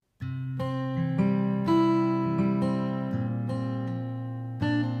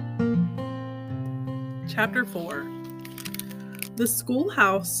Chapter 4. The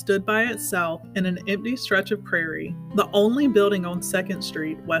schoolhouse stood by itself in an empty stretch of prairie, the only building on 2nd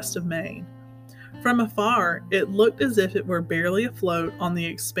Street west of Main. From afar, it looked as if it were barely afloat on the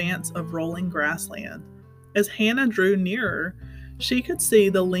expanse of rolling grassland. As Hanna drew nearer, she could see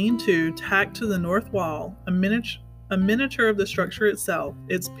the lean-to tacked to the north wall, a miniature of the structure itself,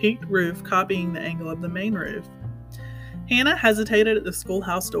 its peaked roof copying the angle of the main roof. Hanna hesitated at the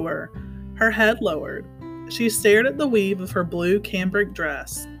schoolhouse door, her head lowered. She stared at the weave of her blue cambric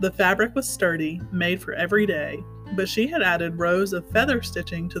dress. The fabric was sturdy, made for every day, but she had added rows of feather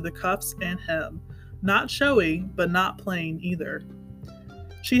stitching to the cuffs and hem. Not showy, but not plain either.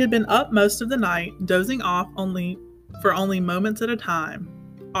 She had been up most of the night, dozing off for only moments at a time,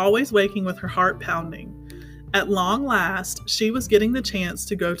 always waking with her heart pounding. At long last, she was getting the chance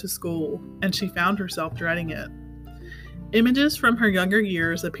to go to school, and she found herself dreading it. Images from her younger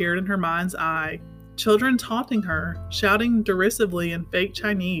years appeared in her mind's eye. Children taunting her, shouting derisively in fake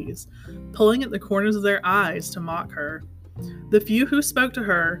Chinese, pulling at the corners of their eyes to mock her. The few who spoke to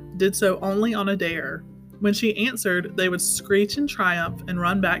her did so only on a dare. When she answered, they would screech in triumph and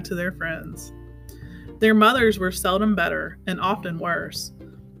run back to their friends. Their mothers were seldom better, and often worse.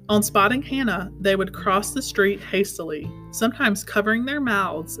 On spotting Hanna, they would cross the street hastily, sometimes covering their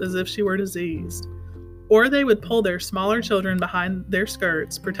mouths as if she were diseased. Or they would pull their smaller children behind their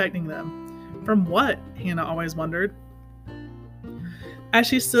skirts, protecting them. From what? Hanna always wondered. As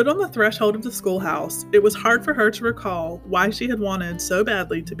she stood on the threshold of the schoolhouse, it was hard for her to recall why she had wanted so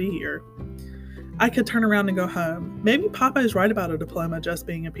badly to be here. I could turn around and go home. Maybe Papa is right about a diploma just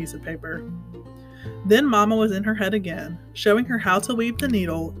being a piece of paper. Then Mama was in her head again, showing her how to weave the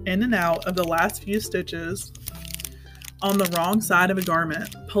needle in and out of the last few stitches on the wrong side of a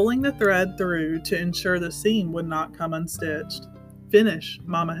garment, pulling the thread through to ensure the seam would not come unstitched. Finish,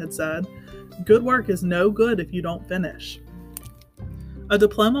 Mama had said. Good work is no good if you don't finish. A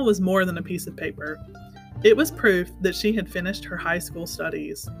diploma was more than a piece of paper. It was proof that she had finished her high school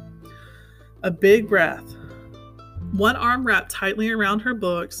studies. A big breath. One arm wrapped tightly around her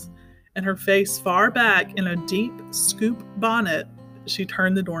books, and her face far back in a deep scoop bonnet, she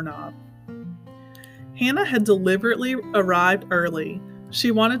turned the doorknob. Hanna had deliberately arrived early. She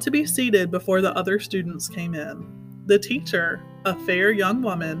wanted to be seated before the other students came in. The teacher, a fair young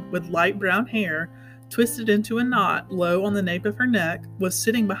woman with light brown hair, twisted into a knot low on the nape of her neck, was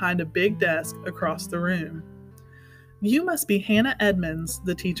sitting behind a big desk across the room. "You must be Hanna Edmonds,"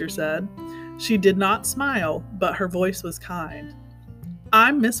 the teacher said. She did not smile, but her voice was kind.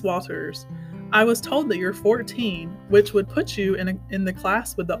 "I'm Miss Walters. I was told that you're 14, which would put you in the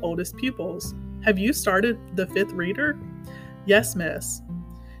class with the oldest pupils. Have you started the 5th reader?" "Yes, miss."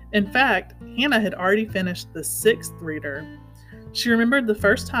 In fact, Hanna had already finished the 6th reader. She remembered the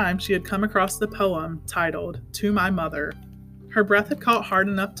first time she had come across the poem titled, "To My Mother." Her breath had caught hard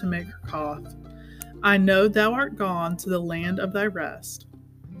enough to make her cough. "I know thou art gone to the land of thy rest."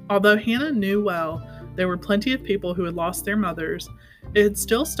 Although Hanna knew well there were plenty of people who had lost their mothers, it had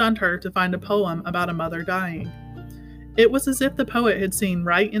still stunned her to find a poem about a mother dying. It was as if the poet had seen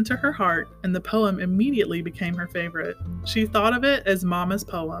right into her heart, and the poem immediately became her favorite. She thought of it as Mama's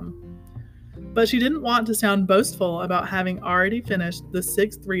poem. But she didn't want to sound boastful about having already finished the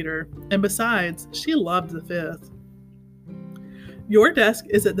 6th reader, and besides, she loved the 5th. "Your desk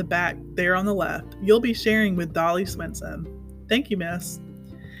is at the back, there on the left. You'll be sharing with Dolly Swenson." "Thank you, miss."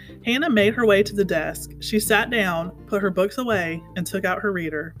 Hanna made her way to the desk. She sat down, put her books away, and took out her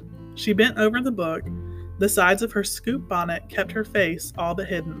reader. She bent over the book. The sides of her scoop bonnet kept her face all but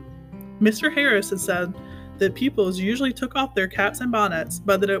hidden. Mr. Harris had said that pupils usually took off their caps and bonnets,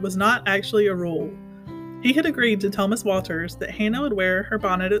 but that it was not actually a rule. He had agreed to tell Miss Walters that Hanna would wear her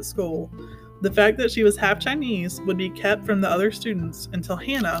bonnet at school. The fact that she was half Chinese would be kept from the other students until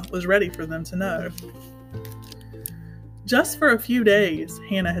Hanna was ready for them to know. "Just for a few days,"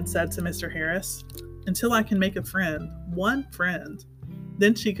 Hanna had said to Mr. Harris, "until I can make a friend, one friend.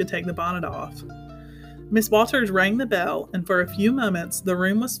 Then she could take the bonnet off." Miss Walters rang the bell, and for a few moments the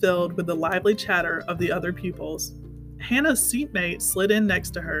room was filled with the lively chatter of the other pupils. Hanna's seatmate slid in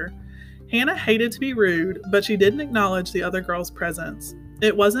next to her. Hanna hated to be rude, but she didn't acknowledge the other girl's presence.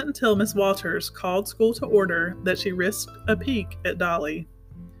 It wasn't until Miss Walters called school to order that she risked a peek at Dolly.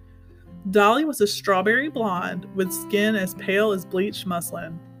 Dolly was a strawberry blonde with skin as pale as bleached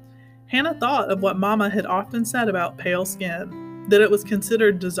muslin. Hanna thought of what Mama had often said about pale skin, that it was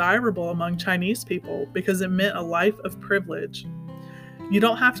considered desirable among Chinese people because it meant a life of privilege. You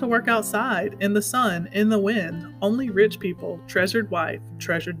don't have to work outside, in the sun, in the wind, only rich people, treasured wife,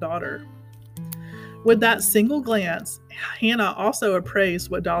 treasured daughter. With that single glance, Hanna also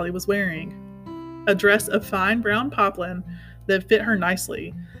appraised what Dolly was wearing. a dress of fine brown poplin that fit her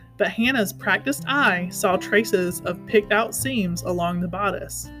nicely, but Hannah's practiced eye saw traces of picked out seams along the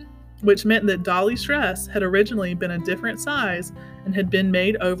bodice, which meant that Dolly's dress had originally been a different size and had been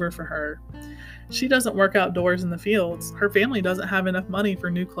made over for her. She doesn't work outdoors in the fields. Her family doesn't have enough money for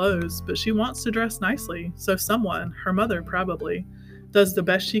new clothes, but she wants to dress nicely, so someone, her mother probably, does the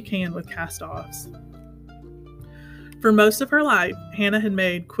best she can with cast-offs. For most of her life, Hanna had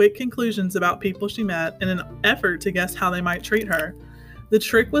made quick conclusions about people she met in an effort to guess how they might treat her. The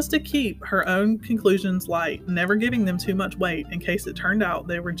trick was to keep her own conclusions light, never giving them too much weight in case it turned out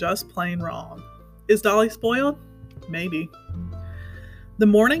they were just plain wrong. Is Dolly spoiled? Maybe. The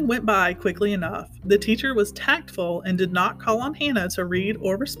morning went by quickly enough. The teacher was tactful and did not call on Hanna to read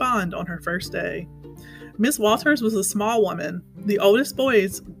or respond on her first day. Miss Walters was a small woman. The oldest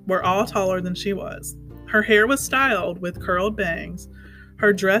boys were all taller than she was. Her hair was styled with curled bangs.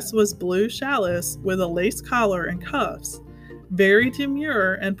 Her dress was blue challis with a lace collar and cuffs, very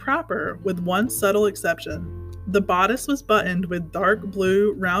demure and proper with one subtle exception. The bodice was buttoned with dark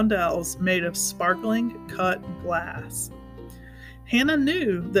blue roundels made of sparkling cut glass. Hanna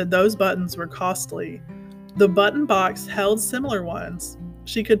knew that those buttons were costly. The button box held similar ones.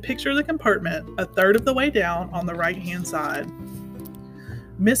 She could picture the compartment a third of the way down on the right-hand side.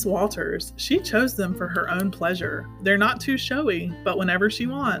 Miss Walters, she chose them for her own pleasure. They're not too showy, but whenever she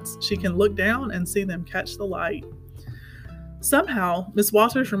wants, she can look down and see them catch the light. Somehow, Miss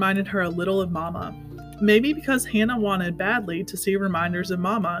Walters reminded her a little of Mama. Maybe because Hanna wanted badly to see reminders of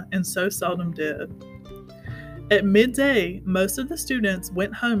Mama and so seldom did. At midday, most of the students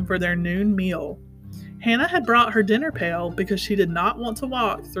went home for their noon meal. Hanna had brought her dinner pail because she did not want to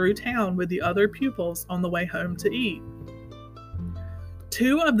walk through town with the other pupils on the way home to eat.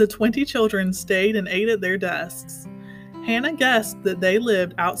 2 of the 20 children stayed and ate at their desks. Hanna guessed that they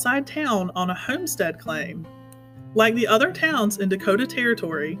lived outside town on a homestead claim. Like the other towns in Dakota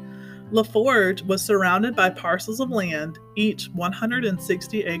Territory, LaForge was surrounded by parcels of land, each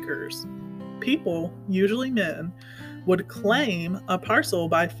 160 acres. People, usually men, would claim a parcel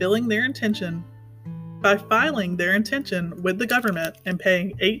by filing their intention with the government and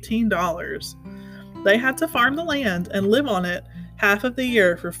paying $18. They had to farm the land and live on it half of the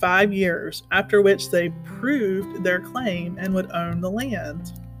year for 5 years, after which they proved their claim and would own the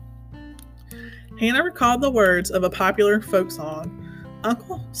land. Hanna recalled the words of a popular folk song,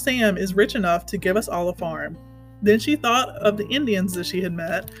 "Uncle Sam is rich enough to give us all a farm." Then she thought of the Indians that she had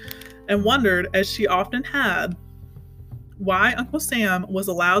met and wondered, as she often had, why Uncle Sam was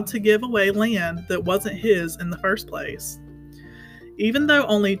allowed to give away land that wasn't his in the first place. Even though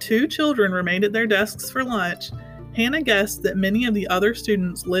only 2 children remained at their desks for lunch, Hanna guessed that many of the other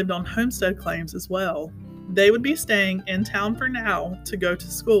students lived on homestead claims as well. They would be staying in town for now to go to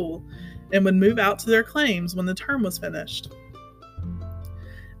school and would move out to their claims when the term was finished.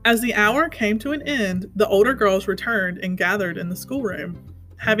 As the hour came to an end, the older girls returned and gathered in the schoolroom.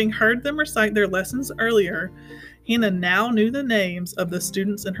 Having heard them recite their lessons earlier, Hanna now knew the names of the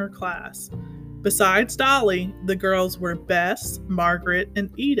students in her class. Besides Dolly, the girls were Bess, Margaret,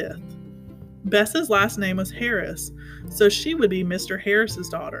 and Edith. Bess's last name was Harris, so she would be Mr. Harris's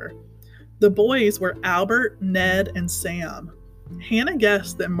daughter. The boys were Albert, Ned, and Sam. Hanna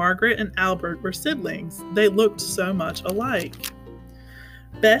guessed that Margaret and Albert were siblings. They looked so much alike.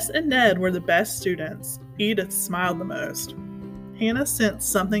 Bess and Ned were the best students. Edith smiled the most. Hanna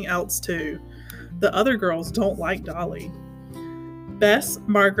sensed something else too. The other girls don't like Dolly. Bess,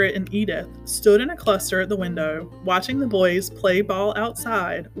 Margaret, and Edith stood in a cluster at the window, watching the boys play ball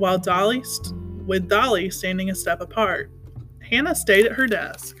outside, while Dolly standing a step apart. Hanna stayed at her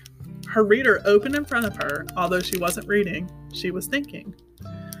desk. Her reader opened in front of her. Although she wasn't reading, she was thinking.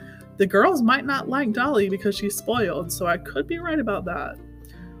 The girls might not like Dolly because she's spoiled, so I could be right about that.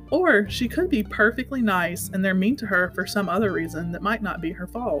 Or she could be perfectly nice and they're mean to her for some other reason that might not be her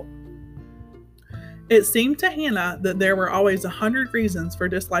fault. It seemed to Hanna that there were always 100 reasons for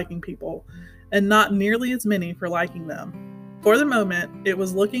disliking people, and not nearly as many for liking them. For the moment, it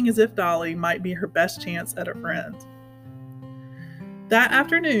was looking as if Dolly might be her best chance at a friend. That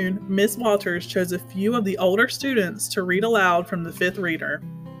afternoon, Miss Walters chose a few of the older students to read aloud from the 5th reader.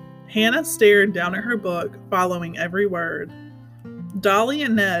 Hanna stared down at her book, following every word. Dolly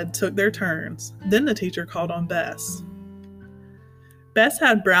and Ned took their turns. Then the teacher called on Bess. Bess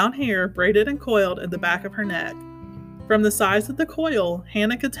had brown hair braided and coiled at the back of her neck. From the size of the coil,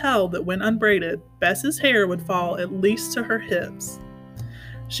 Hanna could tell that when unbraided, Bess's hair would fall at least to her hips.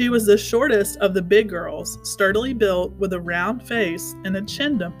 She was the shortest of the big girls, sturdily built with a round face and a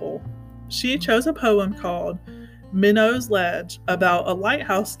chin dimple. She chose a poem called Minnow's Ledge about a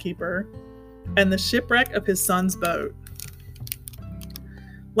lighthouse keeper and the shipwreck of his son's boat.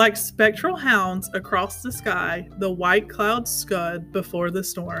 Like spectral hounds across the sky, the white clouds scud before the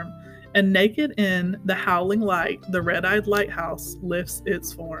storm, and naked in the howling light, the red-eyed lighthouse lifts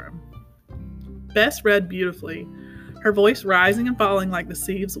its form. Bess read beautifully, her voice rising and falling like the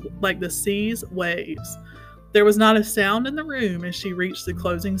sea's waves. There was not a sound in the room as she reached the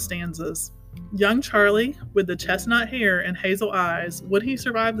closing stanzas. Young Charlie, with the chestnut hair and hazel eyes, would he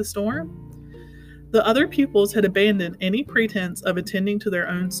survive the storm? The other pupils had abandoned any pretense of attending to their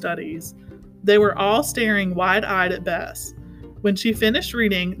own studies. They were all staring wide-eyed at Bess. When she finished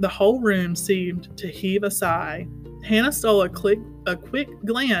reading, the whole room seemed to heave a sigh. Hanna stole a quick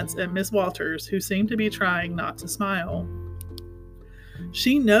glance at Miss Walters, who seemed to be trying not to smile.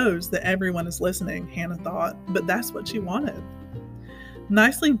 She knows that everyone is listening, Hanna thought, but that's what she wanted.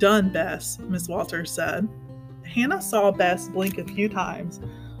 Nicely done, Bess, Miss Walters said. Hanna saw Bess blink a few times,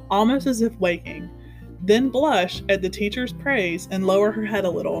 almost as if waking, then blush at the teacher's praise and lower her head a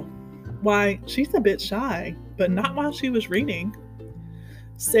little. Why, she's a bit shy, but not while she was reading.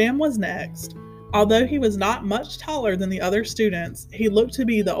 Sam was next. Although he was not much taller than the other students, he looked to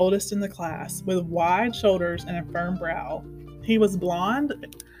be the oldest in the class, with wide shoulders and a firm brow. He was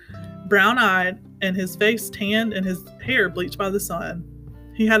blonde, brown-eyed, and his face tanned and his hair bleached by the sun.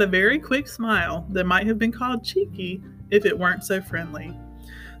 He had a very quick smile that might have been called cheeky if it weren't so friendly.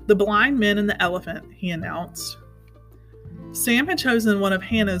 "The Blind Men and the Elephant," he announced. Sam had chosen one of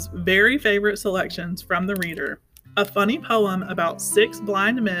Hannah's very favorite selections from the reader, a funny poem about 6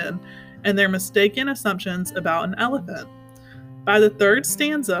 blind men and their mistaken assumptions about an elephant. By the 3rd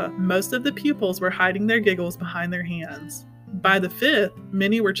stanza, most of the pupils were hiding their giggles behind their hands. By the 5th,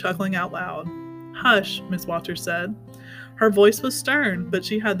 many were chuckling out loud. "Hush," Miss Walters said. Her voice was stern, but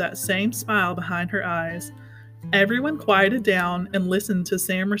she had that same smile behind her eyes. Everyone quieted down and listened to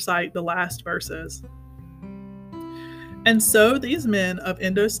Sam recite the last verses. And so these men of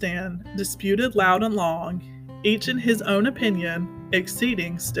Indostan disputed loud and long, each in his own opinion,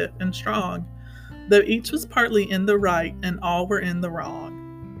 exceeding stiff and strong, though each was partly in the right and all were in the wrong.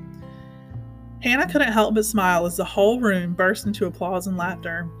 Hanna couldn't help but smile as the whole room burst into applause and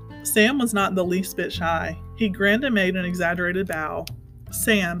laughter. Sam was not the least bit shy. He grinned and made an exaggerated bow.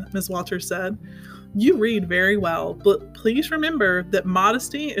 "Sam," Miss Walters said, "you read very well, but please remember that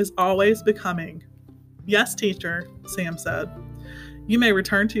modesty is always becoming." "Yes, teacher," Sam said. "You may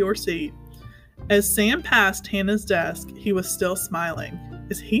return to your seat." As Sam passed Hannah's desk, he was still smiling.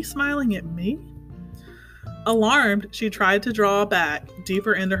 Is he smiling at me? Alarmed, she tried to draw back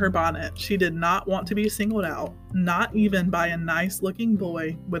deeper into her bonnet. She did not want to be singled out, not even by a nice-looking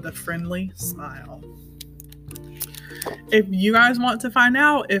boy with a friendly smile. If you guys want to find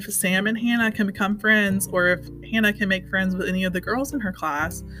out if Sam and Hanna can become friends or if Hanna can make friends with any of the girls in her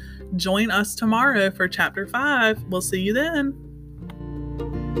class, join us tomorrow for Chapter 5. We'll see you then.